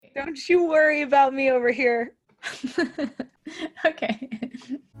Don't you worry about me over here. Okay.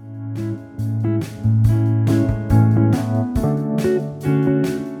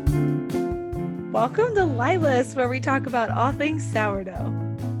 Welcome to Lilas, where we talk about all things sourdough.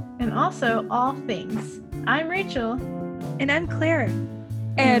 And also all things. I'm Rachel. And I'm Claire.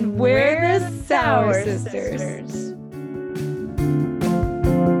 And we're the Sour Sisters.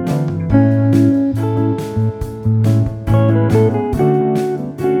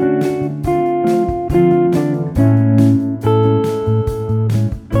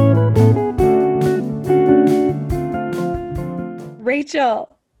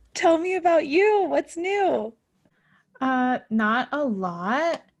 Rachel, tell me about you. What's new? Not a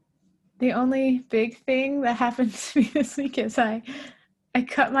lot. The only big thing that happened to me this week is I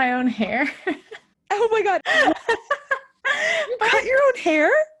cut my own hair. Oh my God. You cut your own hair?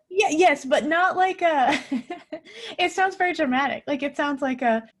 Yeah, yes, but not like a it sounds very dramatic. Like it sounds like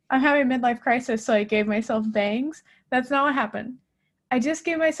I'm having a midlife crisis, so I gave myself bangs. That's not what happened. I just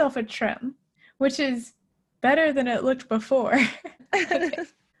gave myself a trim, which is better than it looked before.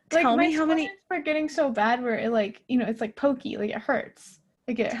 Tell me how many were getting so bad where it it's like pokey, like it hurts.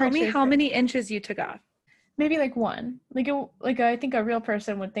 Tell me how many inches you took off. Maybe like one. I think a real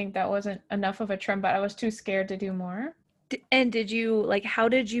person would think that wasn't enough of a trim, but I was too scared to do more. And did you how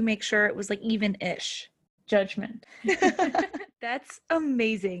did you make sure it was even-ish? Judgment. That's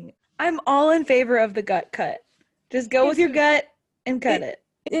amazing. I'm all in favor of the gut cut. Just go with your gut and cut it.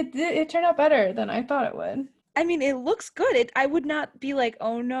 It turned out better than I thought it would. I mean, it looks good. I would not be like,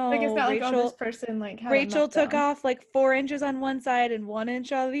 oh no, it's not Rachel, like, oh, this person Rachel took off 4 inches on one side and 1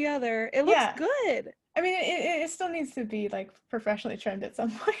 inch on the other. It looks good. I mean, it still needs to be professionally trimmed at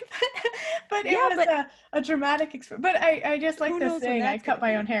some point, but it was a dramatic experience. But I just like this saying, I cut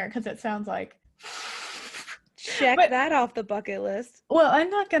my own hair, because it sounds like check that off the bucket list. Well, I'm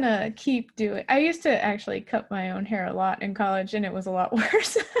not gonna keep doing. I used to actually cut my own hair a lot in college, and it was a lot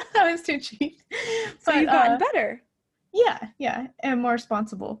worse. I was too cheap. So you've gotten better. Yeah, and more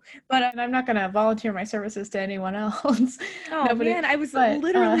responsible. But I'm not going to volunteer my services to anyone else. Oh, man, I was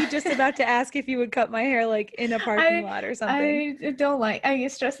literally just about to ask if you would cut my hair, in a parking lot or something. I don't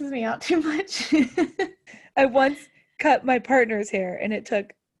it stresses me out too much. I once cut my partner's hair, and it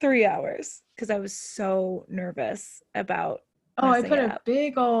took 3 hours, because I was so nervous about I put a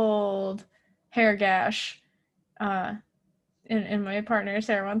big old hair gash in my partner's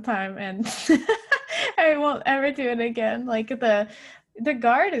hair one time, and I won't ever do it again. The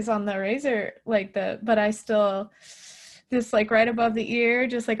guard is on the razor, but I still just right above the ear,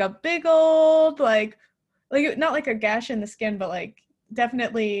 just a big old not like a gash in the skin, but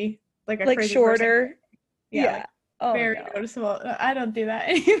definitely a crazy shorter. Person. Yeah. Very noticeable. I don't do that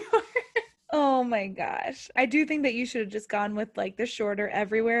anymore. Oh my gosh. I do think that you should have just gone with the shorter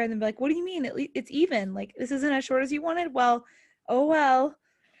everywhere, and then be like, what do you mean? It's even. This isn't as short as you wanted? Well, oh well.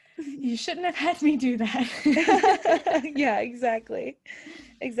 You shouldn't have had me do that. Yeah, exactly.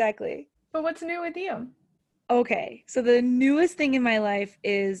 But what's new with you? Okay, so the newest thing in my life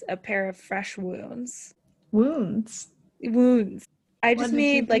is a pair of fresh wounds. Wounds? I just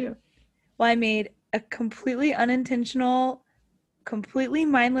made I made a completely unintentional, completely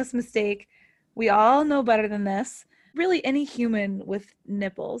mindless mistake. We all know better than this. Really, any human with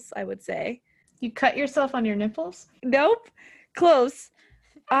nipples, I would say. You cut yourself on your nipples? Nope. Close.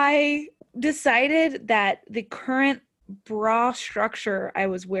 I decided that the current bra structure I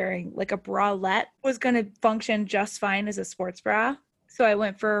was wearing, a bralette, was going to function just fine as a sports bra. So I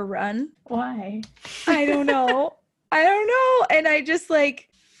went for a run. Why? I don't know. And I just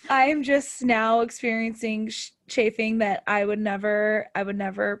I'm just now experiencing chafing that I would never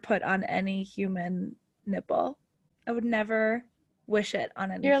put on any human nipple. I would never wish it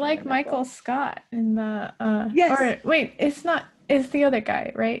on any. You're like Michael Scott in the yes. Or wait, it's not. It's the other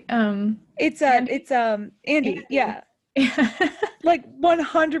guy, right? It's Andy. Yeah.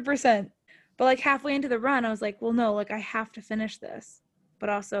 100%. But halfway into the run, I was like, well, no, I have to finish this. But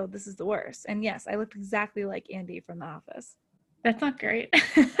also, this is the worst. And yes, I looked exactly like Andy from The Office. That's not great.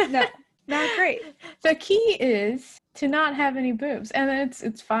 No, not great. The key is to not have any boobs, and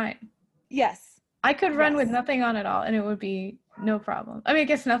it's fine. Yes. I could run with nothing on at all, and it would be no problem. I mean, I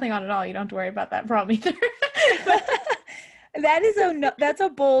guess nothing on at all. You don't have to worry about that problem either. That's a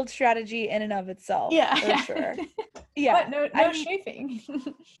bold strategy in and of itself. Yeah, for sure. Yeah, but no shaving.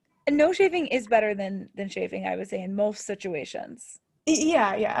 No shaving is better than shaving, I would say, in most situations.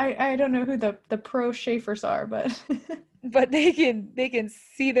 Yeah. I don't know who the pro chafers are, but but they can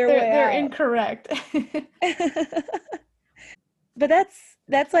see their way out. They're incorrect. But that's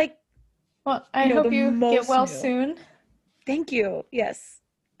well, I hope you get well soon. Thank you. Yes.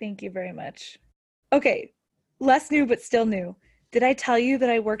 Thank you very much. Okay, less new but still new. Did I tell you that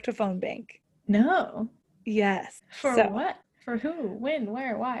I worked a phone bank? No. Yes. For So what? For who? When?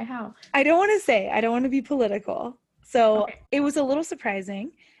 Where? Why? How? I don't want to say, I don't want to be political. So Okay. it was a little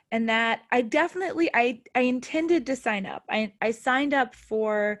surprising, and that I intended to sign up. I signed up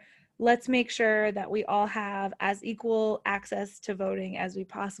for, let's make sure that we all have as equal access to voting as we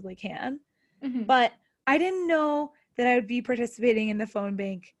possibly can. Mm-hmm. But I didn't know that I would be participating in the phone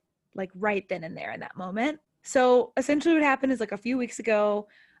bank like right then and there in that moment. So essentially what happened is, like, a few weeks ago,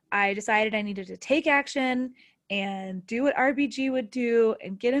 I decided I needed to take action and do what RBG would do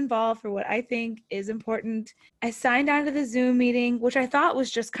and get involved for what I think is important. I signed on to the Zoom meeting, which I thought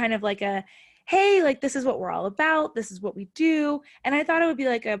was just kind of like a, hey, like, this is what we're all about. This is what we do. And I thought it would be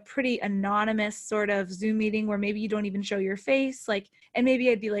like a pretty anonymous sort of Zoom meeting where maybe you don't even show your face, like, and maybe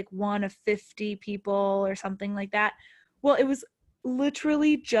I'd be like one of 50 people or something like that. Well, it was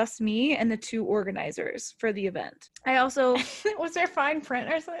literally just me and the two organizers for the event. I also Was there fine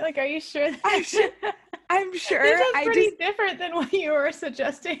print or something? Like, are you sure? I'm sure I'm sure This is I pretty just different than what you were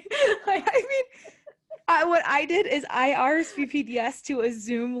suggesting. Like, I mean, what I did is I RSVP'd yes to a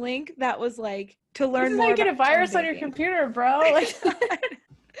Zoom link that was like to this learn is how more you get a about virus phone on your banking. computer, bro. Like,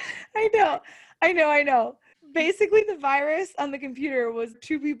 I know. Basically, the virus on the computer was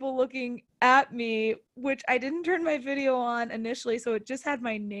two people looking at me, which I didn't turn my video on initially, so it just had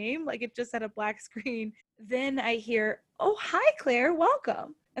my name, like it just had a black screen. Then I hear, "Oh, hi, Claire,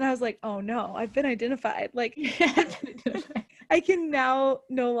 welcome." And I was like, "Oh no, I've been identified." Like, I can now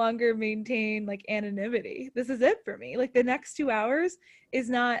no longer maintain like anonymity. This is it for me. Like, the next 2 hours is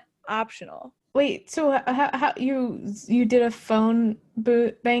not optional. wait, so how you did a phone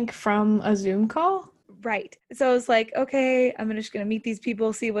bank from a Zoom call? Right. So I was like, okay, I'm just going to meet these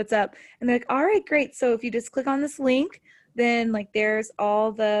people, see what's up. And they're like, all right, great. So if you just click on this link, then like there's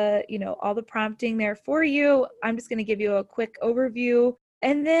all the, all the prompting there for you. I'm just going to give you a quick overview.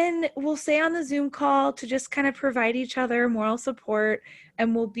 And then we'll stay on the Zoom call to just kind of provide each other moral support.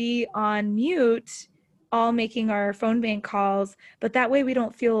 And we'll be on mute, all making our phone bank calls. But that way we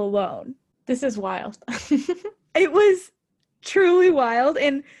don't feel alone. This is wild. It was truly wild.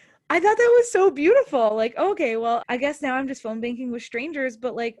 And I thought that was so beautiful. Like, okay, well, I guess now I'm just phone banking with strangers,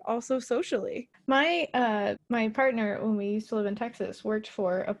 but like also socially. My partner, when we used to live in Texas, worked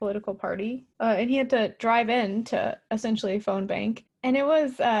for a political party, and he had to drive in to essentially phone bank. And it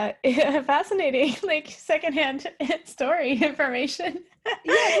was a fascinating, like, secondhand story information.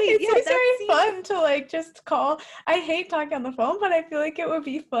 It seems very fun to like just call. I hate talking on the phone, but I feel like it would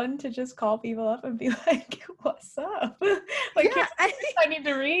be fun to just call people up and be like, "What's up?" Like, Yeah, I need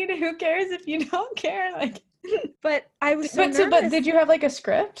to read. Who cares if you don't care? Like, but I was so nervous. But did you have like a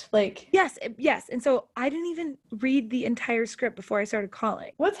script? Like, yes. And so I didn't even read the entire script before I started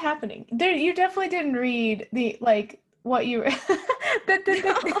calling. what's happening? You definitely didn't read the like what you there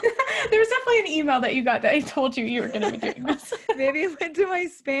was definitely an email that you got that I told you were going to be doing this. Maybe it went to my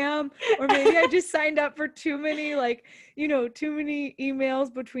spam, or maybe I just signed up for too many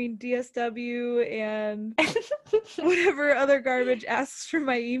emails between DSW and whatever other garbage asks for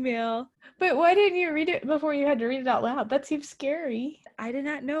my email. But why didn't you read it before you had to read it out loud? That seems scary. I did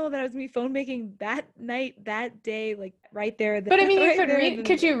not know that I was going to be phone banking that night, that day, like right there. But I mean,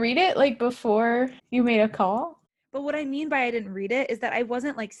 could you read it like before you made a call? But what I mean by I didn't read it is that I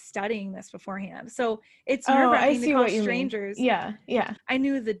wasn't like studying this beforehand. So it's nerve-wracking to call strangers. Yeah. I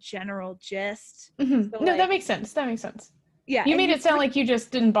knew the general gist. Mm-hmm. So, no, that makes sense. Yeah. You made it sound like you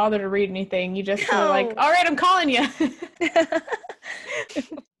just didn't bother to read anything. You just were like, all right, I'm calling you.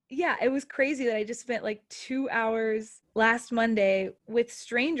 Yeah, it was crazy that I just spent like 2 hours last Monday with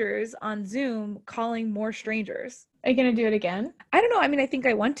strangers on Zoom calling more strangers. Are you going to do it again? I don't know. I mean, I think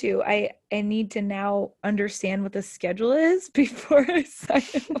I want to. I need to now understand what the schedule is before I sign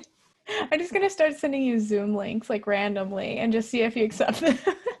up. I'm just going to start sending you Zoom links like randomly and just see if you accept them.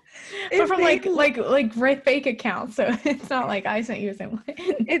 But from like fake accounts, so it's not like I sent you a Zoom link.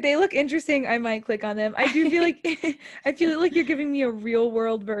 If they look interesting, I might click on them. I do feel like you're giving me a real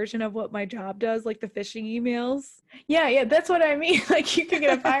world version of what my job does, like the phishing emails. Yeah, that's what I mean. Like, you could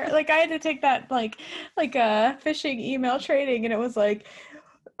get a fire. Like, I had to take that like a phishing email training, and it was like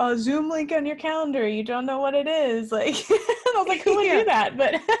a Zoom link on your calendar. You don't know what it is. Like, I was like, who would do that?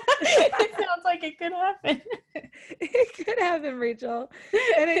 But it sounds like it could happen. It could happen, Rachel.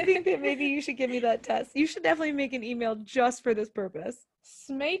 And I think that maybe you should give me that test. You should definitely make an email just for this purpose.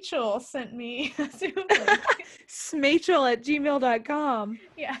 Smachel sent me a Zoom link. Smachel@gmail.com.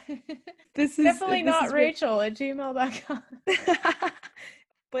 Yeah. This is definitely not Rachel at gmail.com.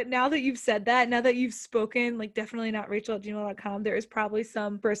 But now that you've said that, now that you've spoken, like definitely not Rachel@gmail.com, there is probably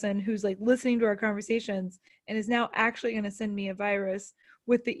some person who's like listening to our conversations and is now actually going to send me a virus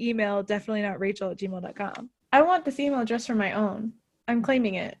with the email definitely not Rachel@gmail.com. I want this email address for my own. I'm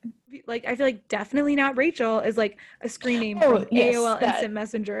claiming it. Like, I feel like definitely not Rachel is like a screen name Oh, from yes, AOL that. Instant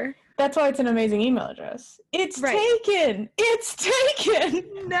Messenger. That's why it's an amazing email address. It's Right. taken. It's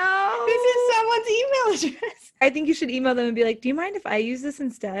taken. No. This is someone's email address. I think you should email them and be like, do you mind if I use this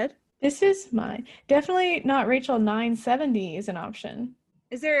instead? This is mine. Definitely not Rachel 970 is an option.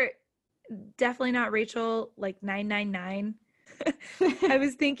 Is there definitely not Rachel like 999? I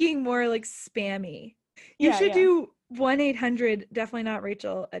was thinking more like spammy. You should do 1-800 definitely not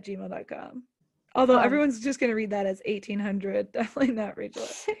Rachel@gmail.com. Although everyone's just going to read that as 1800 definitely not Rachel.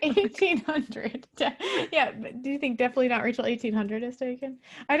 1800. Yeah, but do you think definitely not Rachel 1800 is taken?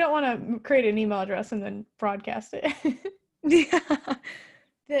 I don't want to create an email address and then broadcast it. Yeah.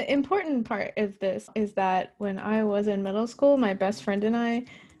 The important part of this is that when I was in middle school, my best friend and I,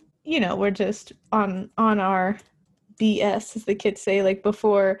 were just on our BS, as the kids say, like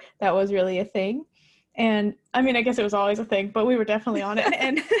before that was really a thing. And I mean, I guess it was always a thing, but we were definitely on it.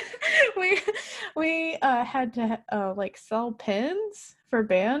 And we had to like sell pins for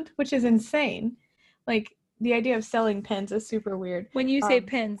band, which is insane. Like the idea of selling pins is super weird. When you say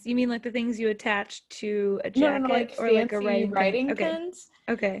pins, you mean like the things you attach to a jacket, no, like or fancy like a writing pin? pins.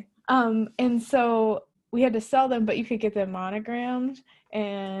 Okay. And so we had to sell them, but you could get them monogrammed,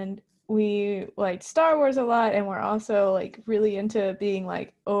 and we liked Star Wars a lot, and we're also like really into being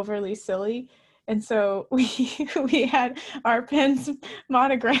like overly silly. And so we had our pins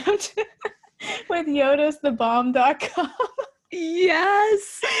monogrammed with YodasTheBomb.com.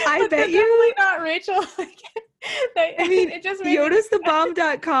 Yes, I bet you. Definitely not Rachel. I mean, it just made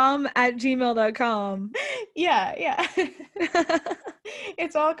YodasTheBomb.com@gmail.com. Yeah.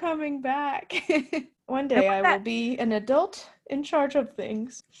 It's all coming back. One day I will be an adult in charge of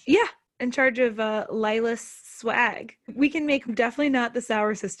things. Yeah, in charge of Lila's swag. We can make definitely not the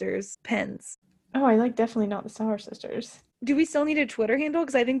Sour Sisters pins. Oh, I like definitely not the Sour Sisters. Do we still need a Twitter handle?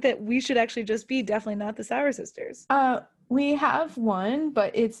 Because I think that we should actually just be definitely not the Sour Sisters. We have one,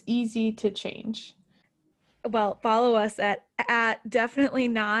 but it's easy to change. Well, follow us at definitely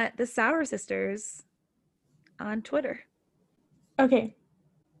not the Sour Sisters on Twitter. Okay.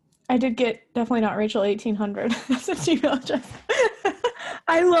 I did get definitely not Rachel 1800. That's a Gmail address.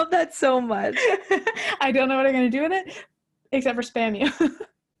 I love that so much. I don't know what I'm going to do with it, except for spam you.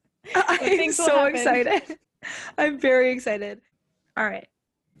 I'm so excited. I'm very excited. All right.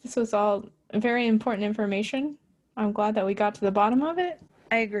 This was all very important information. I'm glad that we got to the bottom of it.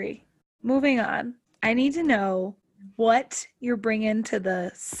 I agree. Moving on. I need to know what you're bringing to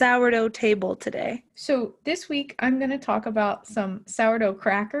the sourdough table today. So this week, I'm going to talk about some sourdough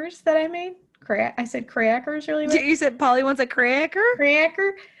crackers that I made. I said crackers really well. You said Polly wants a cracker?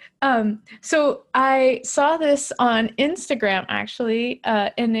 Cracker. So I saw this on Instagram actually,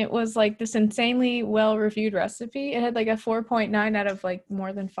 and it was like this insanely well-reviewed recipe. It had like a 4.9 out of like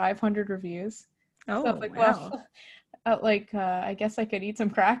more than 500 reviews. Oh, so like, wow. Well, I guess I could eat some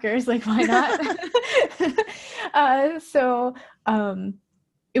crackers. Like, why not?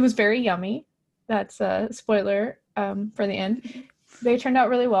 It was very yummy. That's a spoiler for the end. They turned out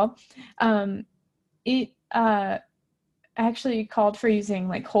really well. It actually called for using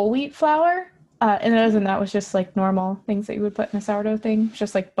like whole wheat flour, and other than that was just like normal things that you would put in a sourdough thing,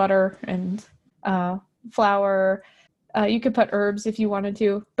 just like butter and flour. You could put herbs if you wanted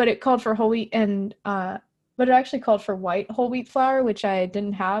to, but it called for whole wheat, and but it actually called for white whole wheat flour, which I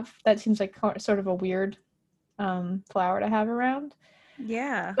didn't have. That seems like sort of a weird flour to have around.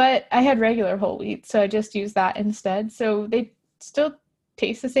 Yeah. But I had regular whole wheat, so I just used that instead. So they still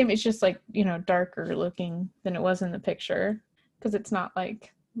taste the same. It's just like, darker looking than it was in the picture, because it's not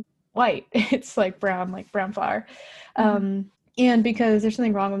like white. It's like brown flour. Mm-hmm. And because there's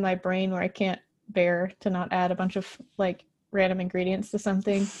something wrong with my brain where I can't bear to not add a bunch of like random ingredients to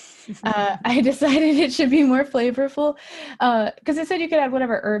something, I decided it should be more flavorful, because it said you could add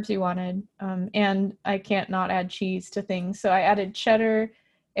whatever herbs you wanted, and I can't not add cheese to things, so I added cheddar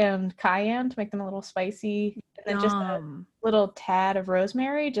and cayenne to make them a little spicy, and then just a little tad of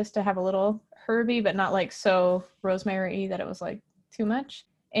rosemary just to have a little herby, but not like so rosemary that it was like too much.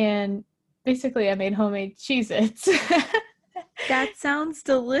 And basically I made homemade Cheez-Its. That sounds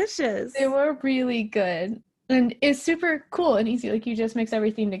delicious. They were really good. And it's super cool and easy. Like, you just mix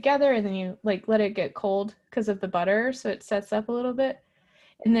everything together, and then you like let it get cold because of the butter, so it sets up a little bit.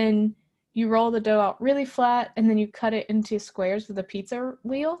 And then you roll the dough out really flat, and then you cut it into squares with a pizza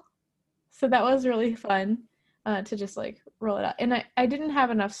wheel. So that was really fun to just like roll it out. And I didn't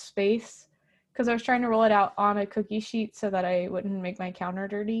have enough space because I was trying to roll it out on a cookie sheet so that I wouldn't make my counter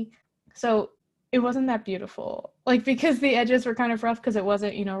dirty. So it wasn't that beautiful. Like, because the edges were kind of rough because it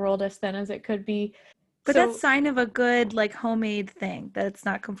wasn't, rolled as thin as it could be. But So, that's sign of a good like homemade thing, that it's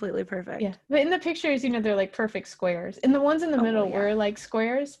not completely perfect. yeah. But in the pictures, they're like perfect squares. And the ones in the middle were like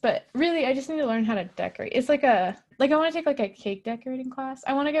squares, but really I just need to learn how to decorate. It's like I want to take like a cake decorating class.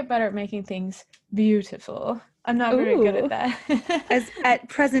 I want to get better at making things beautiful. I'm not very good at that. At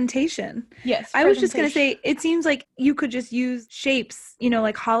presentation. Yes. I was just going to say, it seems like you could just use shapes,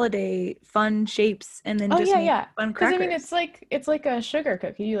 like holiday fun shapes, and then just make fun crackers. Because it's like a sugar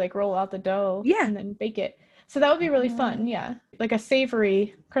cookie. You like roll out the dough and then bake it. So that would be really fun. Yeah. Like a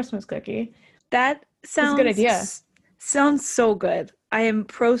savory Christmas cookie. That sounds a good idea. Sounds so good. I am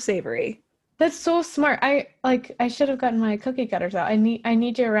pro savory. That's so smart. I should have gotten my cookie cutters out. I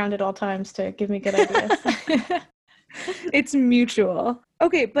need you around at all times to give me good ideas. It's mutual.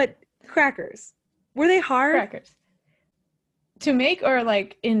 Okay, but crackers. Were they hard? Crackers. To make or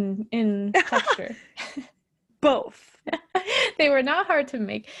like in texture? Both. They were not hard to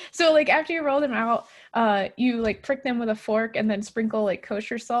make. So like after you roll them out, you like prick them with a fork and then sprinkle like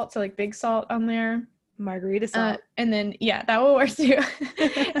kosher salt, so like big salt on there. Margarita salt. And then that will work too.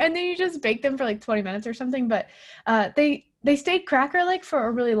 And then you just bake them for like 20 minutes or something. But they stayed cracker like for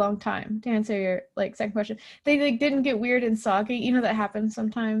a really long time. To answer your like second question, they like didn't get weird and soggy. That happens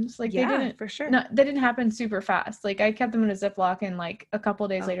sometimes. Like they didn't, for sure. No, they didn't happen super fast. Like I kept them in a Ziploc and like a couple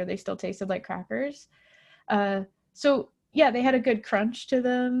days later they still tasted like crackers. So yeah, they had a good crunch to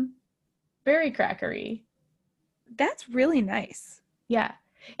them. Very crackery. That's really nice. Yeah.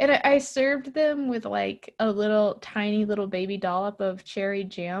 And I served them with like a tiny little baby dollop of cherry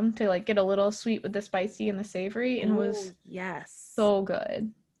jam to like get a little sweet with the spicy and the savory. And it was so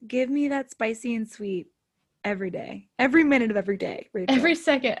good. Give me that spicy and sweet every day. Every minute of every day, Rachel. Every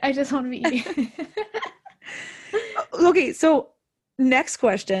second. I just want to be eating. Okay, so next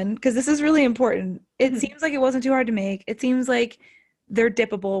question, because this is really important. It seems like it wasn't too hard to make. It seems like they're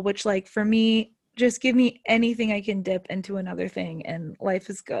dippable, which like for me, just give me anything I can dip into another thing and life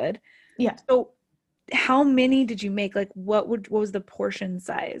is good. Yeah. So how many did you make? Like what was the portion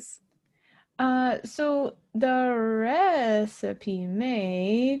size? So the recipe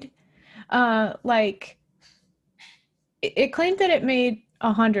made, like it claimed that it made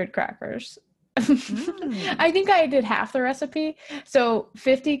 100 crackers. I think I did half the recipe. So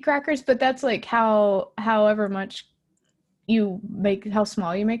 50 crackers, but that's like however much you make, how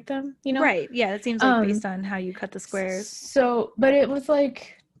small you make them, Right. Yeah, it seems like based on how you cut the squares. So, but it was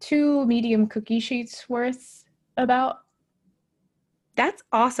like 2 medium cookie sheets worth about. That's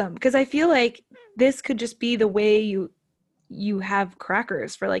awesome, because I feel like this could just be the way you have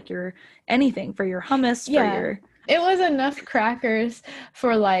crackers for like your anything, for your hummus, for your. It was enough crackers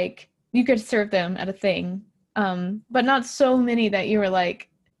for like you could serve them at a thing, but not so many that you were like,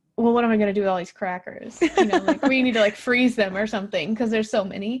 well, what am I going to do with all these crackers? Like we need to like freeze them or something because there's so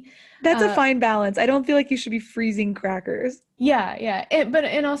many. That's a fine balance. I don't feel like you should be freezing crackers. Yeah.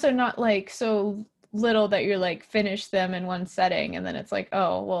 And also not like so little that you're like finish them in one setting and then it's like,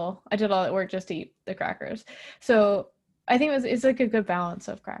 oh, well, I did all that work just to eat the crackers. So I think it's like a good balance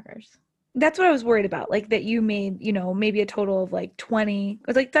of crackers. That's what I was worried about. Like that you made, maybe a total of like 20. I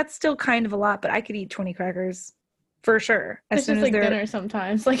was like, that's still kind of a lot, but I could eat 20 crackers. For sure. It's just like dinner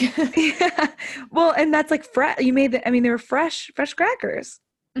sometimes. Like yeah. Well, and that's like fresh. You made they were fresh crackers.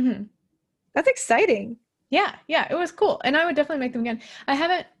 Mm-hmm. That's exciting. Yeah, it was cool. And I would definitely make them again.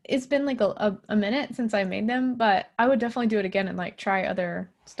 It's been like a minute since I made them, but I would definitely do it again and like try other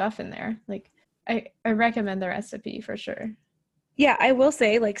stuff in there. Like I recommend the recipe for sure. Yeah, I will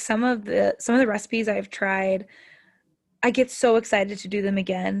say like some of the recipes I've tried, I get so excited to do them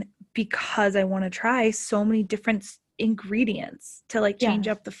again because I want to try so many different ingredients to like change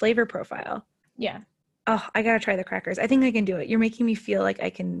up the flavor profile. Yeah. Oh, I gotta try the crackers. I think I can do it. You're making me feel like I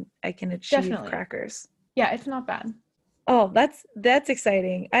can achieve crackers. Yeah, it's not bad. Oh, that's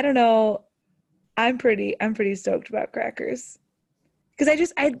exciting. I don't know. I'm pretty stoked about crackers.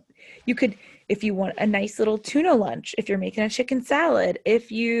 Because you could, if you want a nice little tuna lunch, if you're making a chicken salad,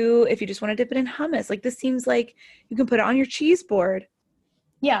 if you just want to dip it in hummus, like this seems like you can put it on your cheese board.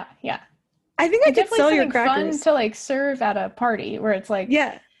 Yeah. I think I could sell your crackers. Fun to like serve at a party where it's like,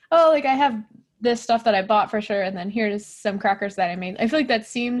 oh, like I have this stuff that I bought for sure, and then here's some crackers that I made. I feel like that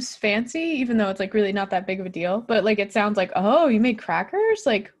seems fancy, even though it's like really not that big of a deal. But like it sounds like, oh, you made crackers?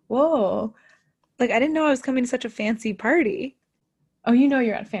 Like, whoa. Like I didn't know I was coming to such a fancy party. Oh,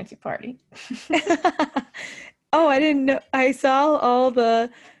 you're at a fancy party. Oh, I didn't know. I saw the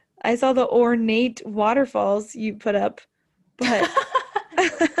ornate waterfalls you put up. But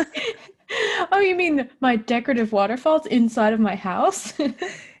Oh, you mean my decorative waterfalls inside of my house?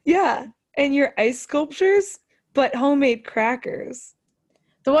 yeah, and your ice sculptures, but homemade crackers.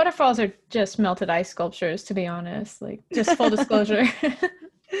 The waterfalls are just melted ice sculptures, to be honest. Like, just full disclosure.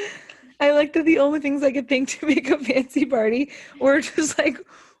 I like that the only things I could think to make a fancy party were just like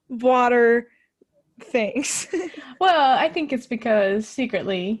water things. Well, I think it's because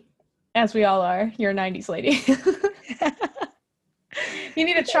secretly, as we all are, you're a 90s lady. You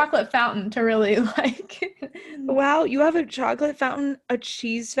need a chocolate fountain to really like Wow, you have a chocolate fountain, a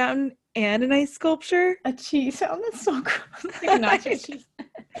cheese fountain, and an ice sculpture. a cheese fountain. That's so cool. Like a nacho cheese.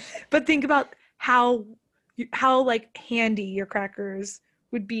 But think about how like handy your crackers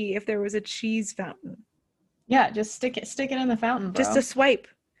would be if there was a cheese fountain. Yeah, just stick it in the fountain, bro. Just a swipe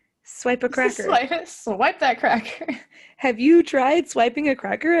a cracker. Swipe that cracker. Have you tried swiping a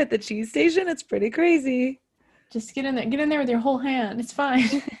cracker at the cheese station? It's pretty crazy. Just get in there with your whole hand. It's fine.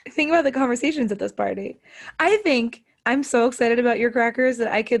 Think about the conversations at this party. I think I'm so excited about your crackers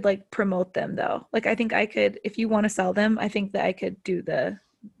that I could like promote them though. Like I think I could, if you want to sell them, I think that I could do the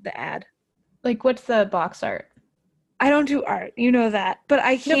ad. Like, what's the box art? I don't do art, you know that, but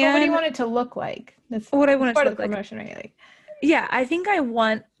I can. No, but what do you want it to look like? That's what I want it part to of look the like. promotion, right? Like, Yeah, I think I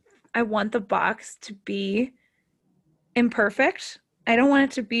want the box to be imperfect. I don't want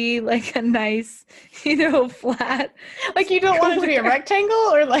it to be like a nice, flat. like you don't want it to be a rectangle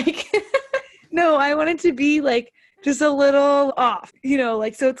or like No, I want it to be like just a little off,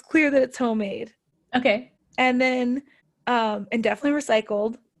 like so it's clear that it's homemade. Okay. And then and definitely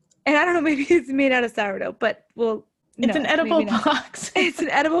recycled. And I don't know, maybe it's made out of sourdough, but it's an edible box. It's an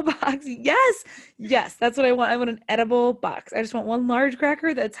edible box. Yes, that's what I want. I want an edible box. I just want one large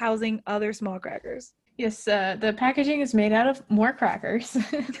cracker that's housing other small crackers. Yes, the packaging is made out of more crackers.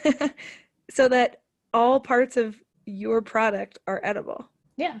 So that all parts of your product are edible.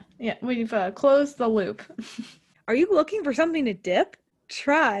 Yeah, we've closed the loop. Are you looking for something to dip?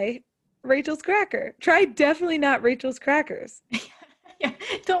 Try Rachel's Cracker. Try definitely not Rachel's Crackers. Yeah,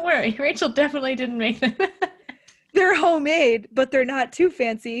 don't worry. Rachel definitely didn't make them. They're homemade, but they're not too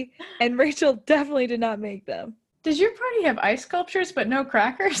fancy, and Rachel definitely did not make them. Does your party have ice sculptures but no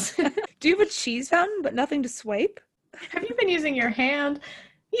crackers? Do you have a cheese fountain but nothing to swipe? Have you been using your hand?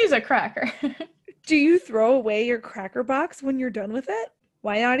 Use a cracker. Do you throw away your cracker box when you're done with it?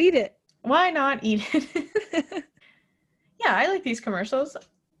 Why not eat it? Why not eat it? Yeah, I like these commercials.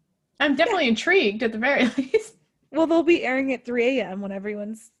 I'm definitely intrigued at the very least. Well, they'll be airing at 3 a.m. when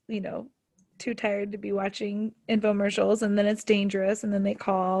everyone's, too tired to be watching infomercials, and then it's dangerous, and then they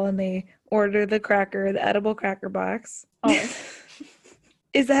call and they order the edible cracker box. Oh.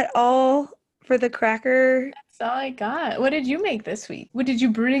 Is that all for the cracker? That's all I got. What did you make this week? What did you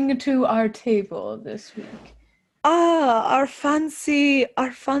bring to our table this week? Our fancy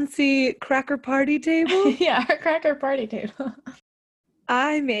cracker party table. Yeah, our cracker party table.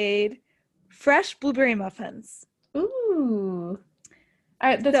 I made fresh blueberry muffins. Ooh.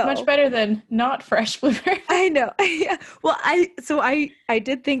 That's much better than not fresh blueberry. I know. Yeah. Well, I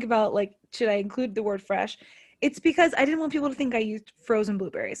did think about like, should I include the word fresh? It's because I didn't want people to think I used frozen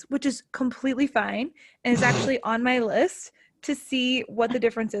blueberries, which is completely fine. And it's actually on my list to see what the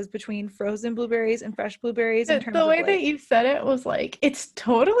difference is between frozen blueberries and fresh blueberries. The way that you said it was like, it's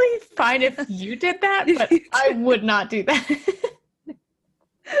totally fine if you did that, but I would not do that.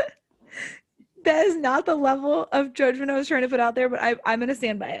 That is not the level of judgment I was trying to put out there, but I'm going to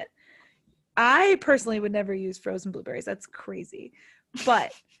stand by it. I personally would never use frozen blueberries. That's crazy.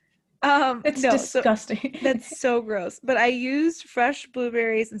 But it's disgusting. That's so gross. But I used fresh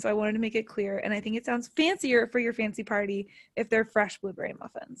blueberries, and so I wanted to make it clear. And I think it sounds fancier for your fancy party if they're fresh blueberry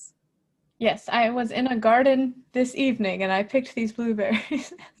muffins. Yes, I was in a garden this evening, and I picked these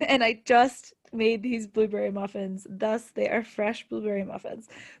blueberries. And I just made these blueberry muffins. Thus, they are fresh blueberry muffins.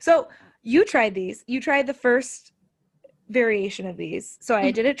 So you tried these. You tried the first variation of these. So I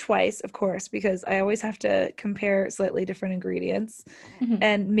did it twice, of course, because I always have to compare slightly different ingredients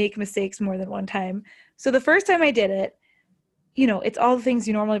and make mistakes more than one time. So the first time I did it, it's all the things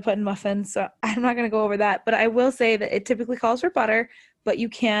you normally put in muffins. So I'm not going to go over that. But I will say that it typically calls for butter, but you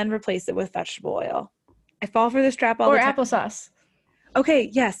can replace it with vegetable oil. I fall for this trap all the time. Or applesauce. Okay,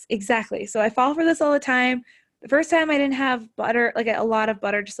 yes, exactly. So I fall for this all the time. The first time I didn't have butter, like a lot of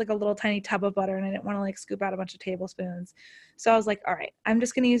butter, just like a little tiny tub of butter, and I didn't want to like scoop out a bunch of tablespoons. So I was like, all right, I'm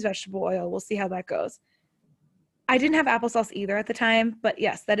just going to use vegetable oil. We'll see how that goes. I didn't have applesauce either at the time, but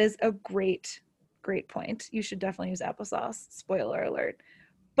yes, that is a great point. You should definitely use applesauce. Spoiler alert.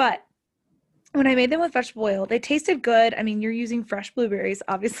 But when I made them with vegetable oil, they tasted good. I mean, you're using fresh blueberries.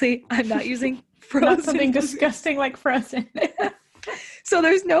 Obviously, I'm not using Not something blueberries. disgusting like frozen. So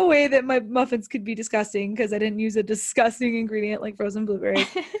there's no way that my muffins could be disgusting because I didn't use a disgusting ingredient like frozen blueberries.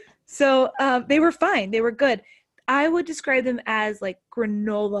 So they were fine. They were good. I would describe them as like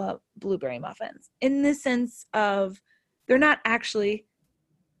granola blueberry muffins in the sense of they're not actually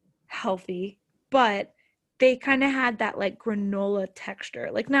healthy, but they kind of had that like granola texture,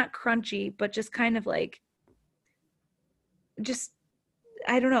 like not crunchy, but just kind of like, just,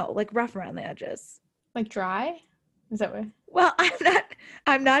 I don't know, like rough around the edges. Like dry? Is that what? Well,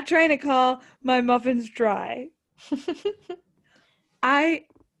 I'm not trying to call my muffins dry.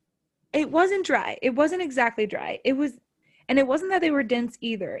 It wasn't dry. It wasn't exactly dry. And it wasn't that they were dense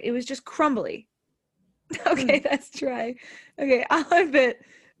either. It was just crumbly. Okay, that's dry. Okay, I'll admit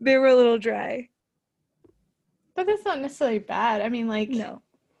they were a little dry. But that's not necessarily bad. I mean, like, No.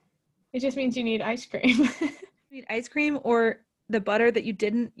 it just means you need ice cream. You need ice cream or the butter that you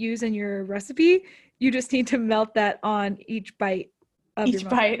didn't use in your recipe. You just need to melt that on each bite of Each your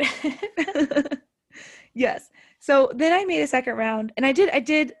bite. Yes. So then I made a second round and I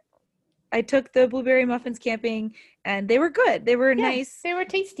took the blueberry muffins camping and they were good. They were nice. They were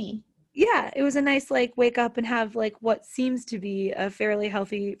tasty. Yeah, it was a nice like wake up and have like what seems to be a fairly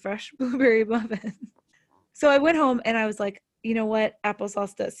healthy fresh blueberry muffin. So I went home and I was like, you know what?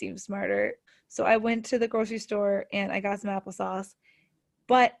 Applesauce does seem smarter. So I went to the grocery store and I got some applesauce.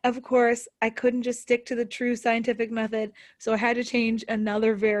 But of course, I couldn't just stick to the true scientific method. So I had to change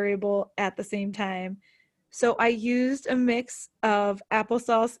another variable at the same time. So I used a mix of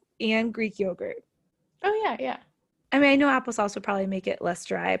applesauce and Greek yogurt. Oh, yeah, yeah. I mean, I know applesauce would probably make it less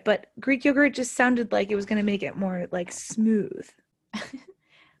dry, but Greek yogurt just sounded like it was going to make it more like smooth.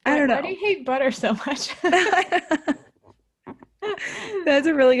 I don't know. Why do you hate butter so much? That's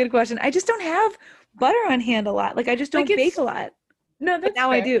a really good question. I just don't have butter on hand a lot. Like I just don't Like, bake a lot. No, that's But now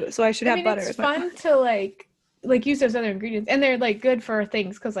fair. I do, so I should have butter. It's fun to like use those other ingredients, and they're like good for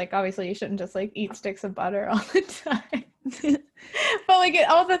things because like obviously you shouldn't just like eat sticks of butter all the time. But like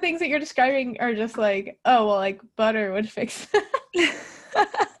all the things that you're describing are just like, oh well, like butter would fix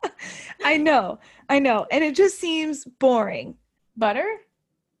that. I know, and it just seems boring.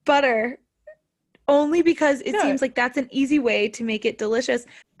 Butter only because it seems like that's an easy way to make it delicious.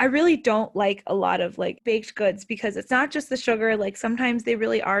 I really don't like a lot of like baked goods because it's not just the sugar. Like sometimes they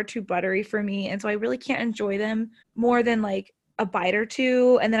really are too buttery for me. And so I really can't enjoy them more than like a bite or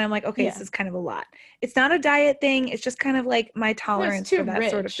two. And then I'm like, okay, this is kind of a lot. It's not a diet thing. It's just kind of like my tolerance for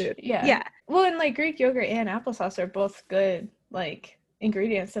that sort of food. Yeah. Well, and like Greek yogurt and applesauce are both good like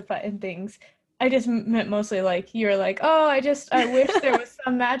ingredients to put in things. I just meant mostly like you're like, oh, I wish there was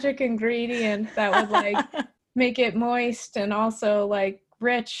some magic ingredient that would like make it moist and also like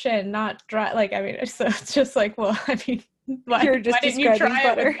rich and not dry. Like, I mean, so it's just like, well, I mean, why didn't you try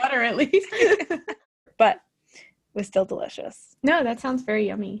butter? It with butter at least? But it was still delicious. No, that sounds very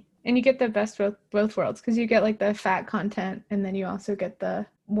yummy. And you get the best of both worlds because you get like the fat content and then you also get the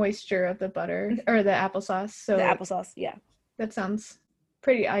moisture of the butter or the applesauce. So the applesauce, yeah. That sounds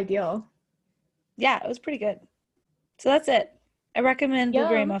pretty ideal. Yeah, it was pretty good. So that's it. I recommend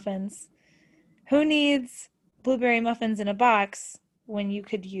blueberry muffins. Who needs blueberry muffins in a box when you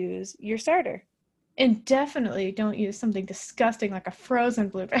could use your starter? And definitely don't use something disgusting like a frozen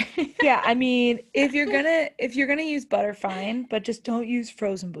blueberry. Yeah, I mean, if you're gonna use butter, fine, but just don't use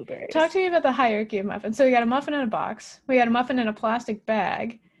frozen blueberries. Talk to me about the hierarchy of muffins. So we got a muffin in a box. We got a muffin in a plastic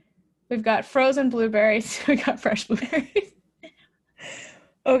bag. We've got frozen blueberries. We got fresh blueberries.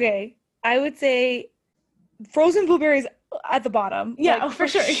 Okay. I would say frozen blueberries at the bottom. Yeah, like, for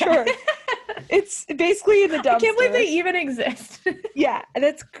sure. It's basically in the dumpster. I can't believe they even exist. Yeah,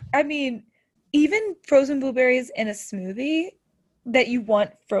 I mean, even frozen blueberries in a smoothie that you want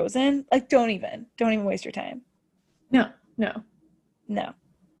frozen, like don't even waste your time. No.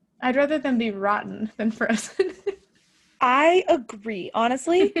 I'd rather them be rotten than frozen. I agree.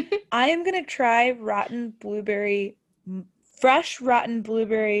 Honestly, I am going to try fresh rotten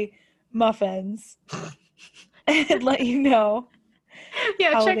blueberry muffins and let you know.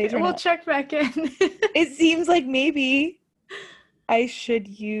 Yeah, we'll check back in. It seems like maybe I should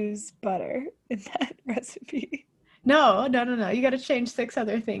use butter in that recipe. No. You got to change 6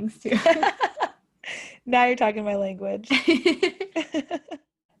 other things too. Now you're talking my language.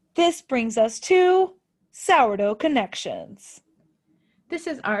 This brings us to Sourdough Connections. This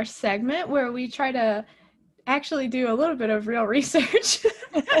is our segment where we try to actually do a little bit of real research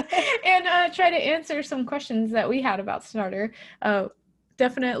and try to answer some questions that we had about starter.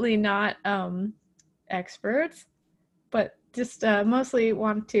 Definitely not experts, but just mostly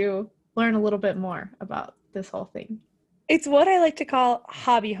want to learn a little bit more about this whole thing. It's what I like to call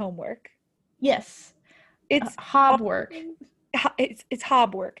hobby homework. Yes. It's all Hob the work. things- it's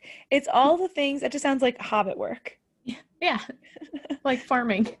hob work. It's all the things that just sounds like hobbit work. Yeah. Like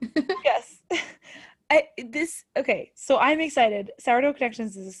farming. Yes. Okay, so I'm excited. Sourdough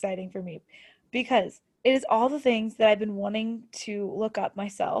Connections is exciting for me because it is all the things that I've been wanting to look up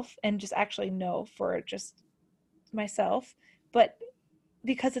myself and just actually know for just myself. But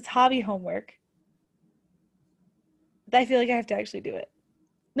because it's hobby homework, I feel like I have to actually do it.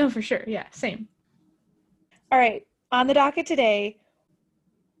 No, for sure. Yeah, same. All right, on the docket today,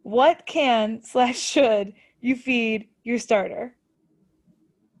 what can slash should you feed your starter?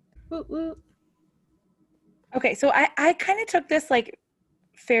 Woot woot. Okay, so I kind of took this like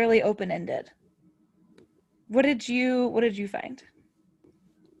fairly open-ended. What did you find?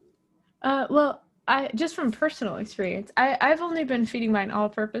 Well, I just from personal experience, I've only been feeding mine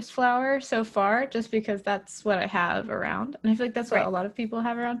all-purpose flour so far, just because that's what I have around, and I feel like that's what a Right. lot of people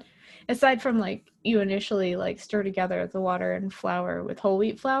have around. Aside from like you initially like stir together the water and flour with whole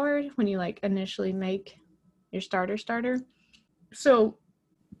wheat flour when you like initially make your starter. So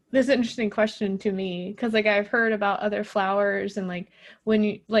this is an interesting question to me because like I've heard about other flours and like when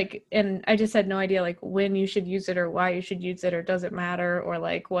you like and I just had no idea like when you should use it or why you should use it or does it matter or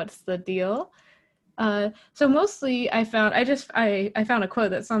like what's the deal. So mostly I found a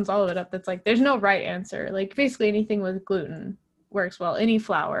quote that sums all of it up that's like there's no right answer. Like basically anything with gluten works well, any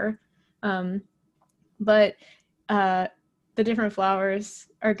flour. Um, but uh, the different flours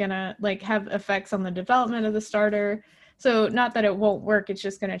are gonna like have effects on the development of the starter. So not that it won't work, it's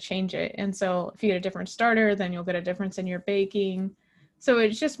just gonna change it. And so if you get a different starter, then you'll get a difference in your baking. So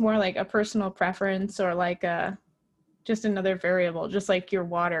it's just more like a personal preference or like a just another variable, just like your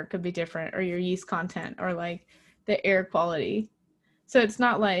water could be different or your yeast content or like the air quality. So it's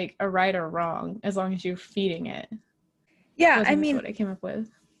not like a right or wrong as long as you're feeding it. So Yeah, I I think that's mean, what I came up with.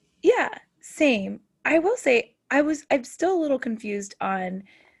 yeah, same. I will say I'm still a little confused on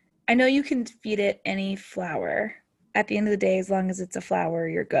I know you can feed it any flour. At the end of the day, as long as it's a flour,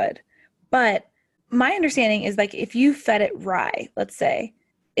 you're good. But my understanding is like if you fed it rye, let's say,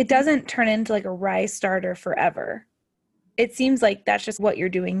 it doesn't turn into like a rye starter forever. It seems like that's just what you're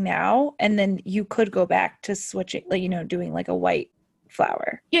doing now, and then you could go back to switching, like doing like a white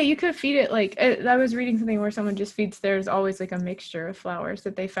flour. Yeah, you could feed it like I was reading something where someone just feeds theirs always like a mixture of flours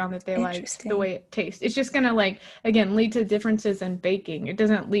that they found that they liked the Interesting. way it tastes. It's just gonna like again lead to differences in baking. It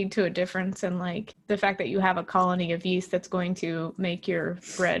doesn't lead to a difference in like the fact that you have a colony of yeast that's going to make your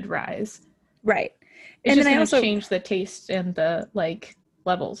bread rise. Right. It's And then just I gonna also change the taste and the like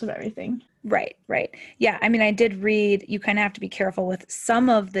levels of everything. Right, right. Yeah, I mean, I did read you kind of have to be careful with some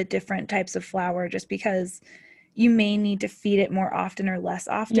of the different types of flour just because you may need to feed it more often or less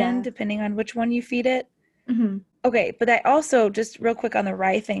often, Yeah. depending on which one you feed it. Hmm. Okay, but I also, just real quick on the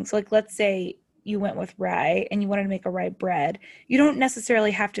rye thing. So, like, let's say you went with rye and you wanted to make a rye bread. You don't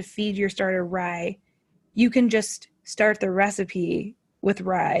necessarily have to feed your starter rye. You can just start the recipe with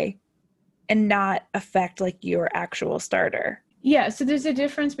rye and not affect like your actual starter. Yeah, so there's a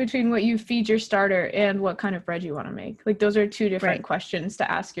difference between what you feed your starter and what kind of bread you want to make. Like those are two different Right. questions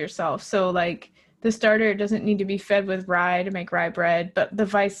to ask yourself. So like the starter doesn't need to be fed with rye to make rye bread, but the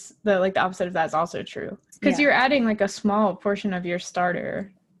like the opposite of that is also true. Because Yeah. you're adding like a small portion of your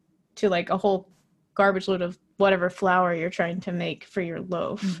starter to like a whole garbage load of whatever flour you're trying to make for your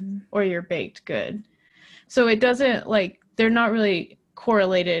loaf Hmm. or your baked good. So it doesn't like they're not really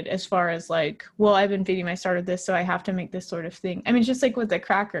correlated as far as like, well, I've been feeding my starter this, so I have to make this sort of thing. I mean, just like with the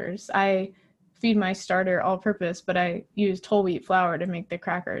crackers, I feed my starter all purpose, but I used whole wheat flour to make the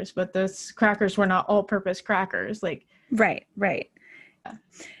crackers. But those crackers were not all purpose crackers. Like, Right, right.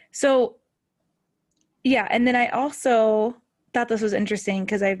 So, yeah, and then I also thought this was interesting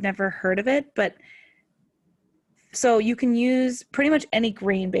because I've never heard of it, but so you can use pretty much any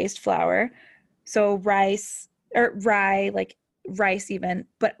grain-based flour. So rice or rye, like rice even,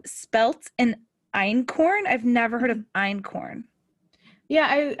 but spelt and einkorn. I've never heard of einkorn.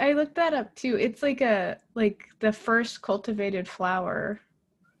 yeah, I looked that up too. It's like the first cultivated flour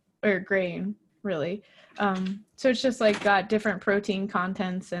or grain, really. So it's just like got different protein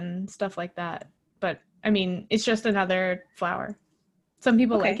contents and stuff like that. But I mean, it's just another flour. Some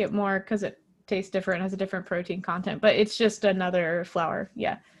people like Okay. it more because it tastes different, has a different protein content, but it's just another flour.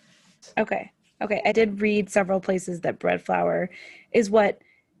 Yeah. Okay. Okay. I did read several places that bread flour is what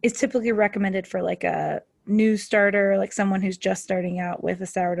is typically recommended for like a new starter, like someone who's just starting out with a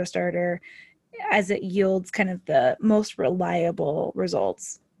sourdough starter, as it yields kind of the most reliable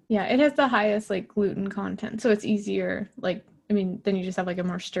results. Yeah, it has the highest like gluten content, so it's easier. Like, I mean, then you just have like a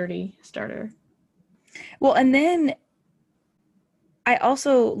more sturdy starter. Well, and then I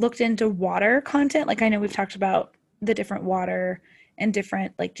also looked into water content. Like I know we've talked about the different water and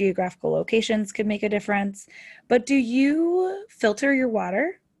different like geographical locations could make a difference. But do you filter your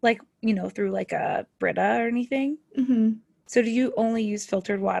water like, through like a Brita or anything? Mm-hmm. So do you only use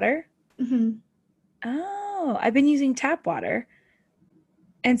filtered water? Mm-hmm. Oh, I've been using tap water.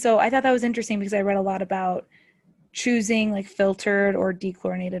 And so I thought that was interesting because I read a lot about choosing like filtered or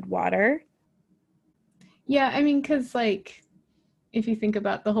dechlorinated water. Yeah, I mean, because like if you think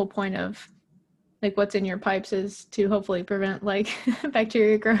about the whole point of like what's in your pipes is to hopefully prevent like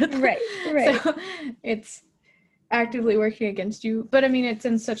bacteria growth. Right, So right. it's actively working against you. But I mean, it's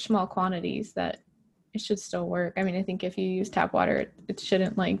in such small quantities that it should still work. I mean, I think if you use tap water, it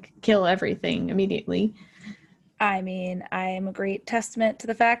shouldn't like kill everything immediately. I mean, I am a great testament to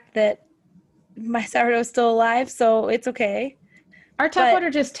the fact that my sourdough is still alive, so it's okay. Our tap But water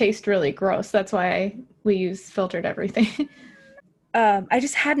just tastes really gross. That's why we use filtered everything. I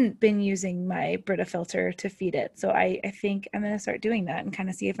just hadn't been using my Brita filter to feed it. So I think I'm going to start doing that and kind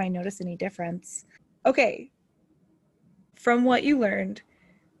of see if I notice any difference. Okay. From what you learned,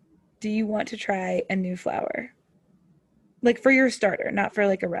 do you want to try a new flour? Like for your starter, not for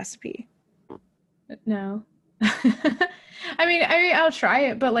like a recipe. No. I'll try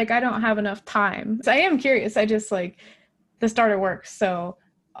it, but like I don't have enough time. So I am curious. I just like the starter works, so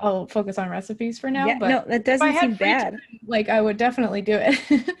I'll focus on recipes for now. Yeah, no, But that if I doesn't had seem free time, bad. like I would definitely do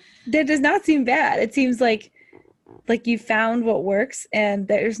it. That does not seem bad. It seems like you found what works and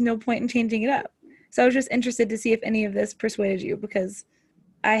there's no point in changing it up. So I was just interested to see if any of this persuaded you because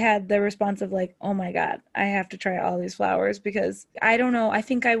I had the response of like, oh my God, I have to try all these flowers because I don't know. I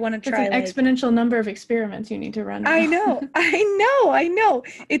think I want to It's an try like, exponential number of experiments you need to run I now. know, I know.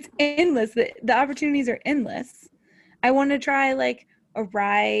 It's endless. The opportunities are endless. I want to try like a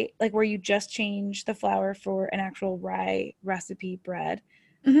rye, like where you just change the flour for an actual rye recipe bread.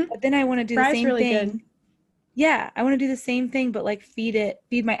 Mm-hmm. But then I want to do the Rye's same really good. thing. Yeah, I want to do the same thing, but like feed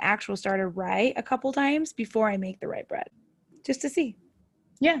my actual starter rye a couple times before I make the rye bread, just to see.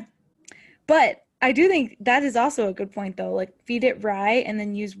 Yeah. But I do think that is also a good point though. Like feed it rye and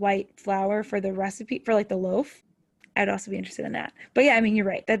then use white flour for the recipe for like the loaf. I'd also be interested in that. But yeah, I mean you're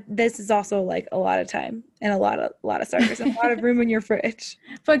right. That this is also like a lot of time and a lot of starters and a lot of room in your fridge.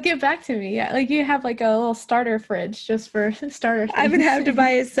 But get back to me. Yeah, like you have like a little starter fridge just for starter I would things. have to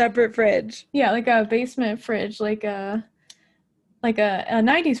buy a separate fridge. Yeah, like a basement fridge, like a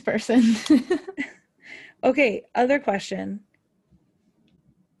 90s person. Okay, other question.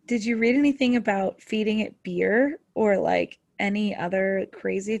 Did you read anything about feeding it beer or like any other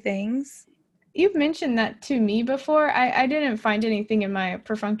crazy things? You've mentioned that to me before. I didn't find anything in my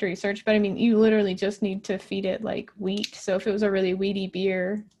perfunctory search, but I mean, you literally just need to feed it like wheat. So if it was a really wheaty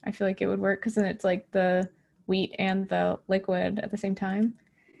beer, I feel like it would work because then it's like the wheat and the liquid at the same time.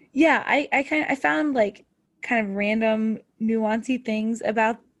 Yeah, I found like kind of random nuancy things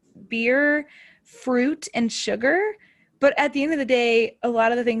about beer, fruit, and sugar. But at the end of the day, a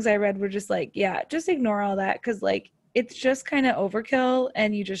lot of the things I read were just like, yeah, just ignore all that because like it's just kind of overkill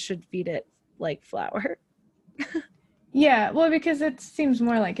and you just should feed it like flour. Yeah, well, because it seems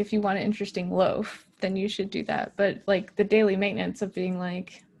more like if you want an interesting loaf, then you should do that. But like the daily maintenance of being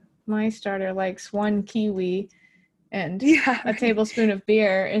like, my starter likes one kiwi and Yeah, a right. tablespoon of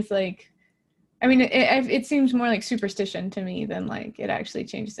beer is like, I mean, it seems more like superstition to me than like it actually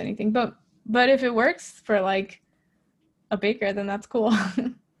changes anything. But if it works for like a baker, then that's cool.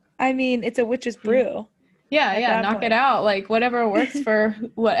 I mean, it's a witch's brew Yeah, at yeah, that knock it point. out. Like whatever works for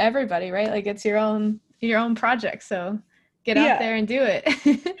what everybody, right? Like it's your own project, so get out Yeah. there and do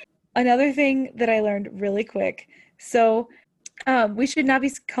it. Another thing that I learned really quick. So, we should not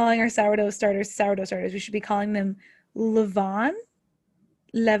be calling our sourdough starters. We should be calling them levain,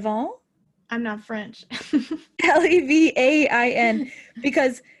 levain, I'm not French. Levain,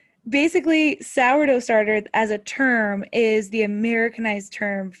 because basically sourdough starter as a term is the Americanized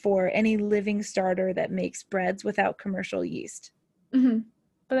term for any living starter that makes breads without commercial yeast. Hmm.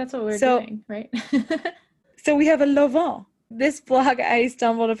 But that's what we're So, doing, right? so we have a levain. This blog I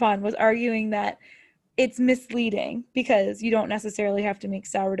stumbled upon was arguing that it's misleading because you don't necessarily have to make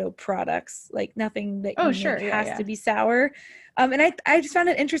sourdough products. Like nothing that Oh, you sure. make Yeah, has yeah. to be sour. And I just found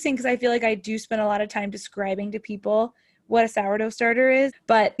it interesting because I feel like I do spend a lot of time describing to people what a sourdough starter is,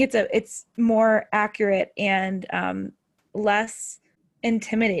 but it's more accurate and less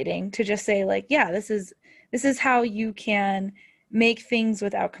intimidating to just say like, yeah, this is how you can make things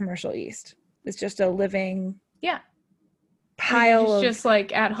without commercial yeast. It's just a living Yeah. Like you pile of just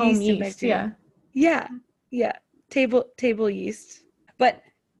like at home yeast and yeast. bacteria. Yeah. Yeah, yeah, table yeast. But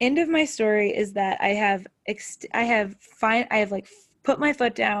end of my story is that I have like put my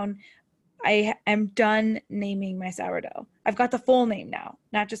foot down. I am done naming my sourdough. I've got the full name now,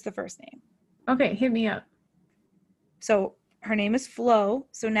 not just the first name. Okay, hit me up. So her name is Flo.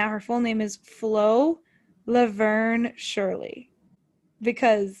 So now her full name is Flo Laverne Shirley.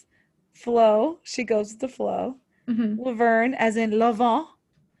 Because Flo, she goes with the flow. Laverne as in Lavant.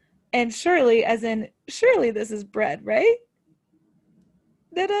 And Shirley as in surely this is bread, right?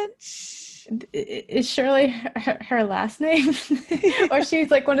 Is Shirley her last name? Or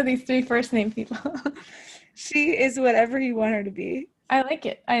she's like one of these 3 first name people? She is whatever you want her to be. I like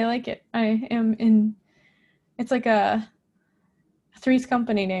it. I am in. It's like a Three's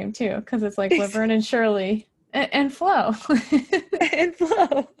Company name too, because it's like Laverne and Shirley and Flo. And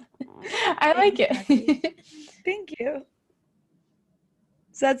Flo. I like it. Thank you.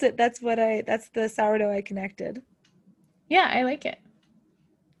 So that's it. That's the sourdough I connected. Yeah, I like it.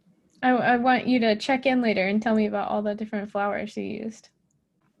 I want you to check in later and tell me about all the different flours you used.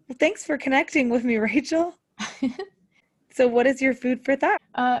 Well, thanks for connecting with me, Rachel. So what is your food for thought?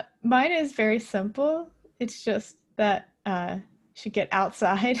 Mine is very simple. It's just that you should get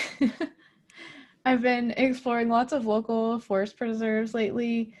outside. I've been exploring lots of local forest preserves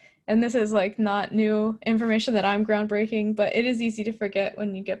lately, and this is like not new information that I'm groundbreaking, but it is easy to forget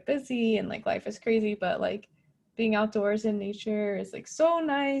when you get busy and like life is crazy, but like being outdoors in nature is like so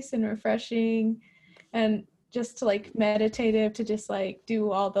nice and refreshing, and just to like meditative to just like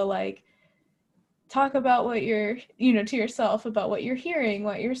do all the like talk about what you're, to yourself about what you're hearing,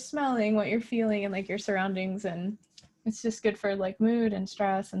 what you're smelling, what you're feeling, and like your surroundings. And it's just good for like mood and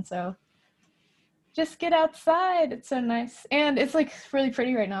stress. And so just get outside. It's so nice. And it's like really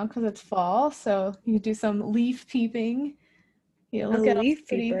pretty right now because it's fall. So you do some leaf peeping. You look at all the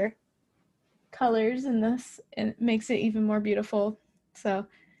pretty colors in this, and it makes it even more beautiful. So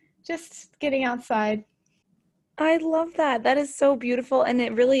just getting outside. I love that. That is so beautiful. And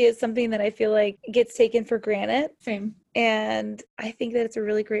it really is something that I feel like gets taken for granted. Same. And I think that it's a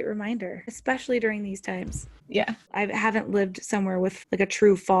really great reminder, especially during these times. Yeah. I haven't lived somewhere with like a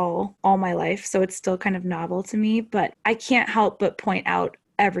true fall all my life, so it's still kind of novel to me, but I can't help but point out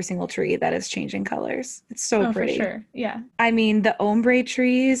every single tree that is changing colors. It's so pretty. For sure. Yeah. I mean, the ombre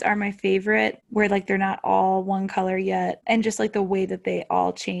trees are my favorite, where like they're not all one color yet. And just like the way that they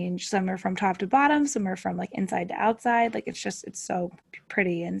all change. Some are from top to bottom, some are from like inside to outside. Like it's so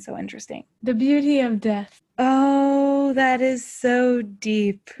pretty and so interesting. The beauty of death. Oh, that is so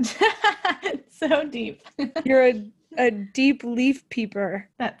deep. So deep. You're a deep leaf peeper.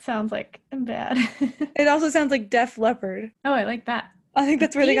 That sounds like bad. It also sounds like Def Leppard. Oh, I like that. I think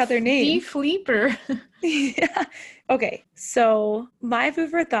that's where they got their name. Deep Leaper. Yeah. Okay, so my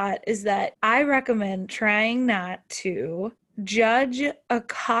food for thought is that I recommend trying not to judge a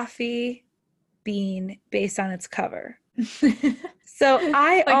coffee bean based on its cover. So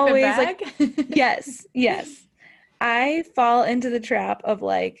I like always like yes. I fall into the trap of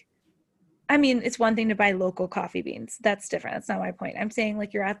like, I mean, it's one thing to buy local coffee beans. That's different. That's not my point. I'm saying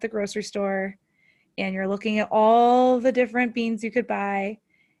like you're at the grocery store and you're looking at all the different beans you could buy.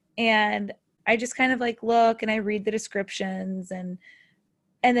 And I just kind of like look and I read the descriptions and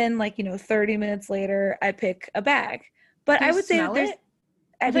then like, 30 minutes later I pick a bag. But I would say that there's,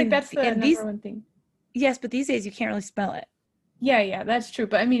 I think that's the number one thing. Yes, but these days you can't really smell it. Yeah, that's true.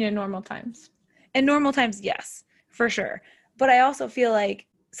 But I mean in normal times. In normal times, yes, for sure. But I also feel like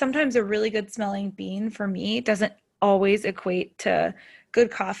sometimes a really good smelling bean for me doesn't always equate to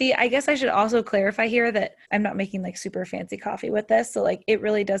good coffee. I guess I should also clarify here that I'm not making like super fancy coffee with this. So like it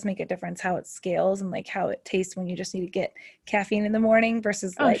really does make a difference how it scales and like how it tastes when you just need to get caffeine in the morning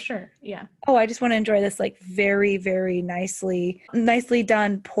versus like, sure. Yeah. Oh, I just want to enjoy this like very, very nicely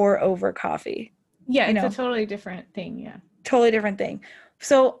done pour over coffee. Yeah, it's a totally different thing. Yeah. Totally different thing.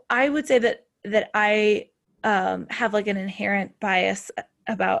 So I would say that I have like an inherent bias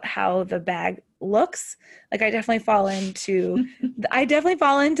about how the bag looks. Like I definitely fall into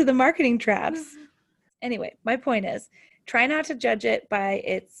the marketing traps. Anyway, my point is try not to judge it by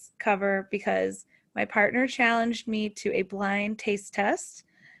its cover, because my partner challenged me to a blind taste test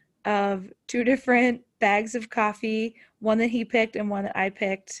of 2 different bags of coffee, one that he picked and one that I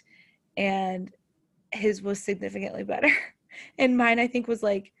picked, and his was significantly better. And mine, I think, was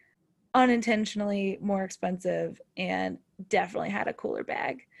like unintentionally more expensive and definitely had a cooler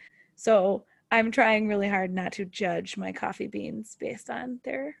bag. So I'm trying really hard not to judge my coffee beans based on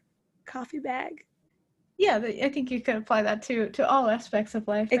their coffee bag. Yeah, I think you can apply that to all aspects of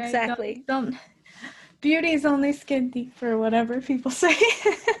life. Right? Exactly. Don't beauty is only skin deep, or whatever people say.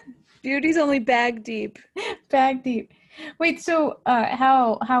 Beauty's only bag deep. Bag deep. Wait, so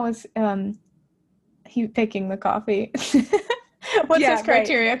how was he picking the coffee? What's Yeah, his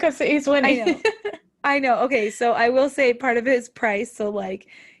criteria? Because he's winning. I know. Okay, so I will say part of it is price. So like,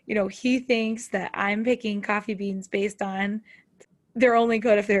 he thinks that I'm picking coffee beans based on they're only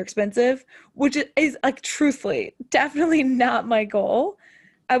good if they're expensive, which is like truthfully definitely not my goal.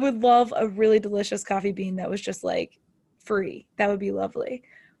 I would love a really delicious coffee bean that was just like free. That would be lovely.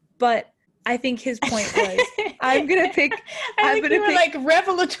 But I think his point was I'm going to pick I think you were like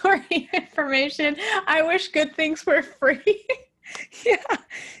revelatory information. I wish good things were free. Yeah.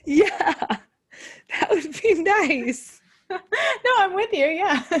 That would be nice. No, I'm with you.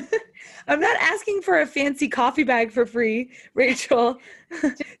 Yeah. I'm not asking for a fancy coffee bag for free, Rachel.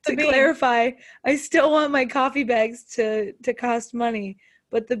 To clarify, I still want my coffee bags to cost money,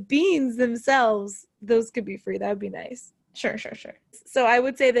 but the beans themselves, those could be free. That would be nice. Sure. So I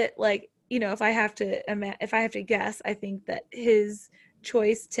would say that, like, if I have to guess, I think that his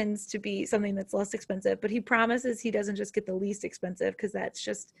choice tends to be something that's less expensive, but he promises he doesn't just get the least expensive because that's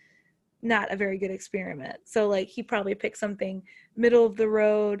just not a very good experiment. So like he probably picked something middle of the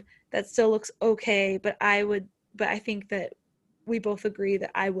road that still looks okay, but I think that we both agree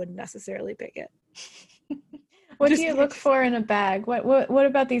that I wouldn't necessarily pick it. What do you look for in a bag? What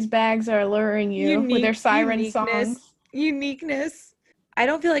about these bags are alluring you with their siren songs? Uniqueness. I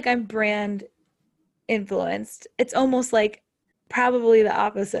don't feel like I'm brand influenced. It's almost like probably the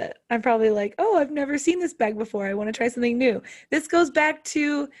opposite. I'm probably like, oh, I've never seen this bag before. I want to try something new. This goes back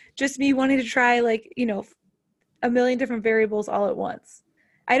to just me wanting to try like, a million different variables all at once.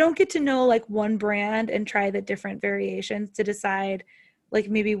 I don't get to know like one brand and try the different variations to decide like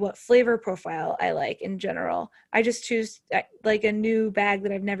maybe what flavor profile I like in general. I just choose like a new bag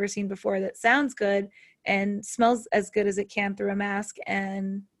that I've never seen before that sounds good and smells as good as it can through a mask.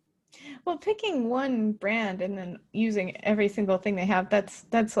 And well, picking one brand and then using every single thing they have,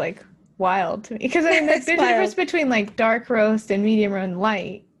 that's like wild to me. Because I mean, there's a difference between like dark roast and medium and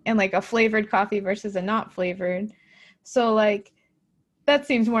light, and like a flavored coffee versus a not flavored. So like that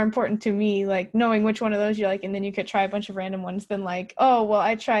seems more important to me, like knowing which one of those you like, and then you could try a bunch of random ones than like, oh, well,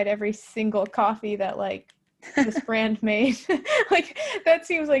 I tried every single coffee that like this brand made. Like that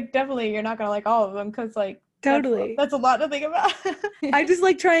seems like definitely you're not gonna like all of them because like totally that's a lot to think about. I just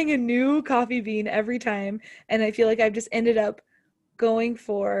like trying a new coffee bean every time, and I feel like I've just ended up going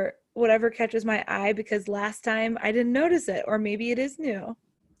for whatever catches my eye because last time I didn't notice it, or maybe it is new.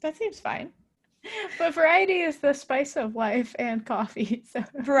 That seems fine. But variety is the spice of life and coffee. So.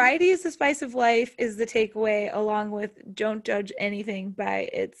 Variety is the spice of life is the takeaway, along with don't judge anything by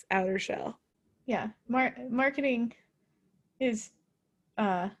its outer shell. Yeah, marketing is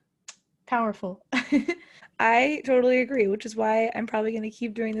powerful. I totally agree, which is why I'm probably going to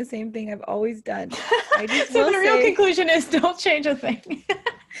keep doing the same thing I've always done. So the real conclusion is don't change a thing.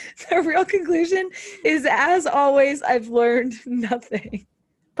 The real conclusion is, as always, I've learned nothing.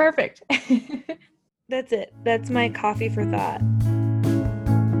 Perfect. That's it. That's my coffee for thought.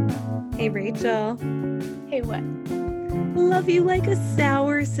 Hey, Rachel. Hey, what? Love you like a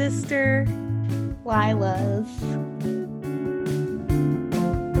sour sister. Lilas.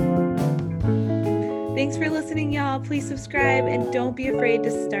 Thanks for listening, y'all. Please subscribe and don't be afraid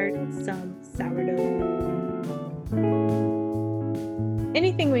to start some sourdough.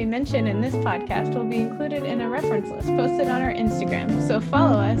 Anything we mention in this podcast will be included in a reference list posted on our Instagram, so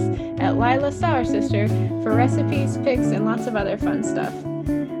follow us at Lila Sour Sister for recipes, pics, and lots of other fun stuff.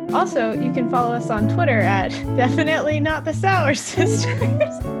 Also, you can follow us on Twitter at Definitely Not the Sour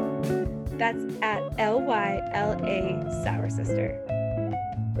Sisters. That's at LYLA Sour Sister.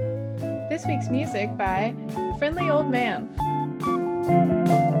 This week's music by Friendly Old Man.